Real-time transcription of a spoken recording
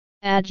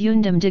Ad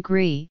eundem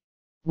degree,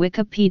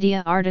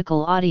 Wikipedia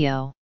article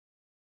audio.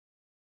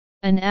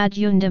 An ad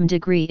eundem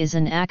degree is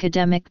an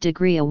academic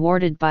degree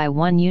awarded by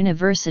one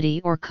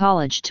university or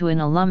college to an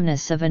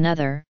alumnus of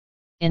another,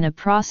 in a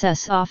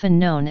process often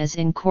known as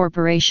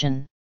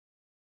incorporation.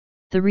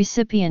 The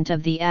recipient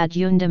of the ad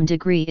eundem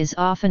degree is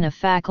often a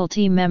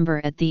faculty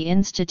member at the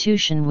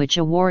institution which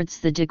awards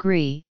the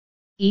degree,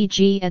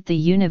 e.g. at the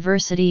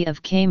University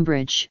of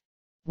Cambridge,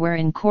 where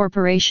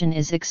incorporation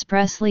is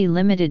expressly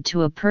limited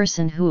to a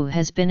person who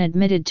has been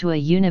admitted to a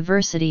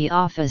university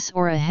office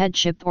or a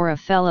headship or a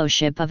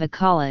fellowship of a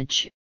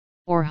college,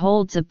 or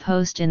holds a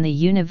post in the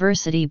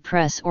university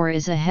press or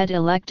is a head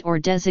elect or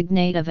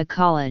designate of a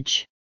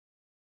college.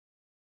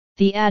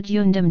 The ad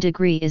eundem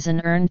degree is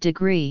an earned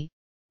degree,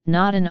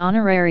 not an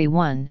honorary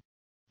one,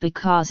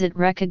 because it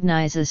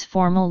recognizes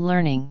formal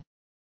learning.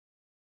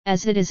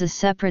 As it is a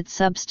separate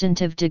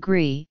substantive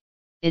degree,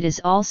 it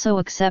is also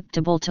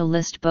acceptable to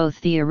list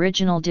both the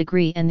original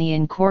degree and the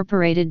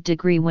incorporated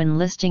degree when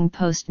listing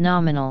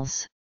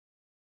post-nominals.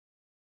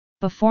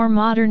 Before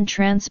modern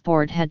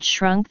transport had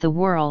shrunk the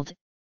world,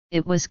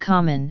 it was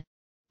common,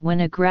 when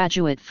a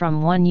graduate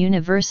from one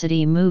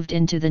university moved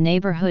into the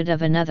neighborhood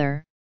of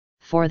another,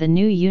 for the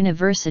new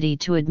university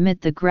to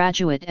admit the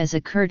graduate as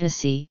a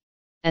courtesy,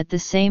 at the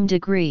same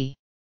degree.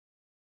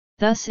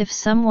 Thus, if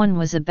someone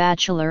was a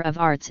Bachelor of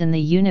Arts in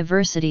the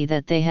university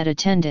that they had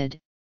attended,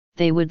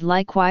 they would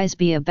likewise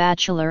be a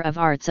Bachelor of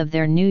Arts of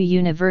their new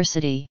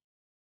university.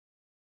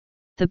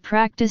 The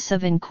practice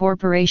of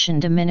incorporation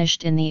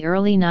diminished in the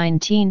early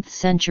 19th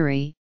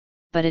century,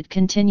 but it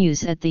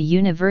continues at the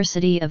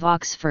University of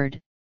Oxford,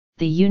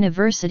 the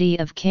University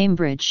of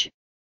Cambridge,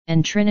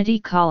 and Trinity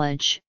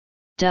College,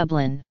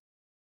 Dublin.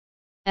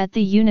 At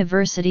the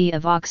University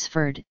of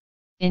Oxford,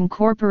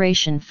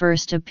 incorporation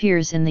first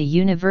appears in the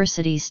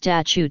University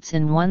Statutes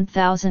in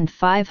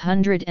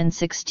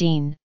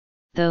 1516,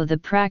 though the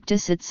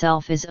practice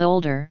itself is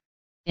older.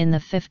 In the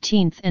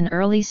 15th and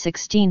early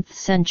 16th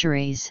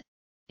centuries,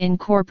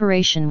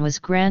 incorporation was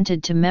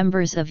granted to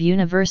members of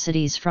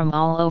universities from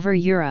all over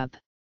Europe.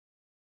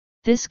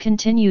 This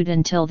continued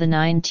until the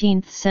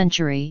 19th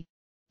century,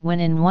 when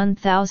in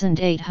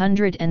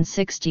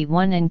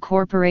 1861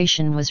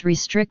 incorporation was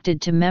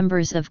restricted to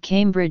members of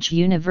Cambridge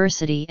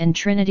University and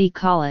Trinity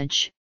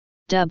College,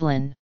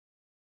 Dublin.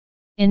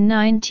 In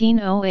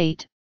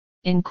 1908,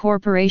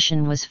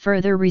 incorporation was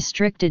further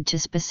restricted to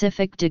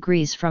specific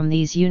degrees from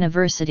these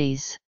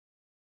universities.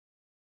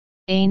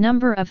 A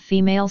number of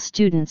female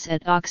students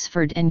at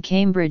Oxford and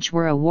Cambridge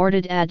were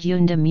awarded ad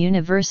eundem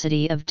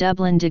University of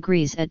Dublin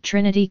degrees at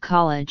Trinity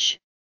College,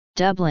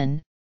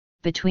 Dublin,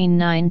 between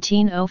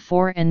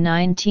 1904 and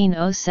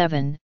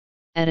 1907,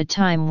 at a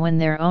time when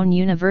their own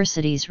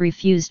universities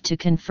refused to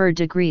confer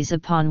degrees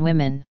upon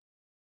women.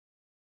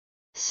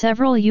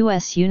 Several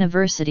U.S.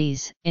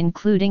 universities,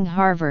 including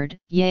Harvard,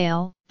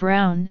 Yale,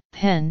 Brown,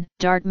 Penn,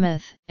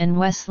 Dartmouth, and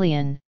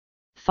Wesleyan,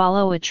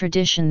 follow a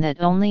tradition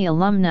that only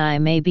alumni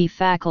may be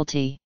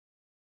faculty.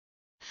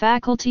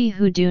 Faculty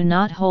who do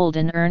not hold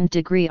an earned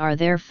degree are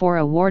therefore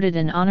awarded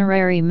an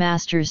honorary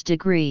master's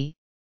degree,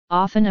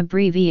 often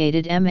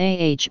abbreviated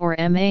MAH or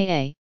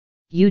MAA.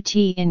 Ut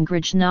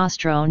Ingrid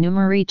nostro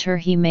numeri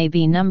terhi may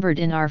be numbered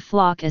in our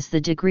flock as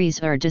the degrees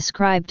are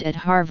described at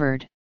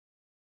Harvard.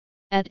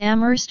 At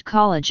Amherst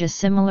College a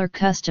similar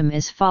custom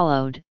is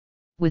followed,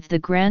 with the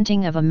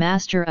granting of a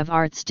Master of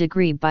Arts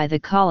degree by the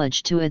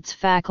college to its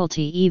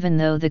faculty even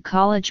though the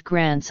college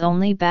grants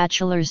only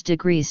bachelor's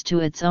degrees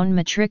to its own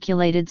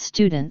matriculated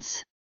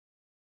students.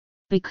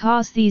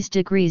 Because these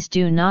degrees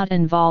do not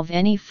involve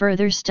any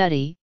further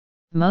study,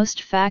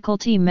 most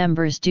faculty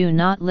members do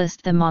not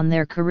list them on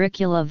their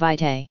curricula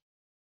vitae.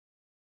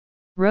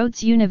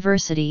 Rhodes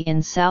University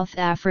in South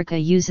Africa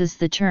uses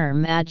the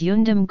term ad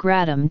eundem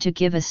gradum to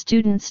give a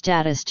student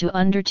status to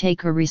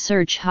undertake a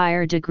research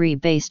higher degree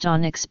based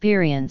on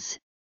experience,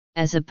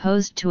 as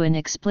opposed to an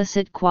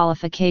explicit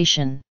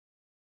qualification.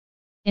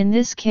 In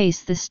this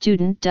case the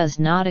student does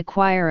not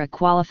acquire a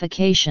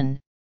qualification,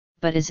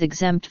 but is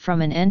exempt from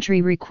an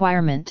entry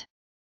requirement.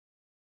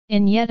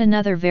 In yet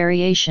another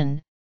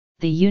variation,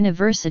 the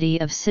University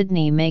of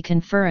Sydney may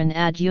confer an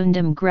ad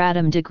eundem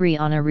gradum degree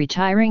on a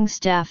retiring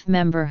staff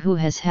member who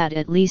has had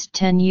at least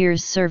 10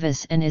 years'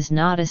 service and is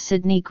not a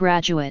Sydney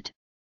graduate,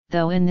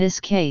 though in this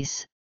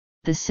case,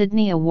 the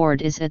Sydney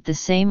award is at the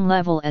same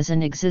level as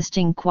an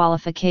existing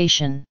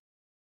qualification.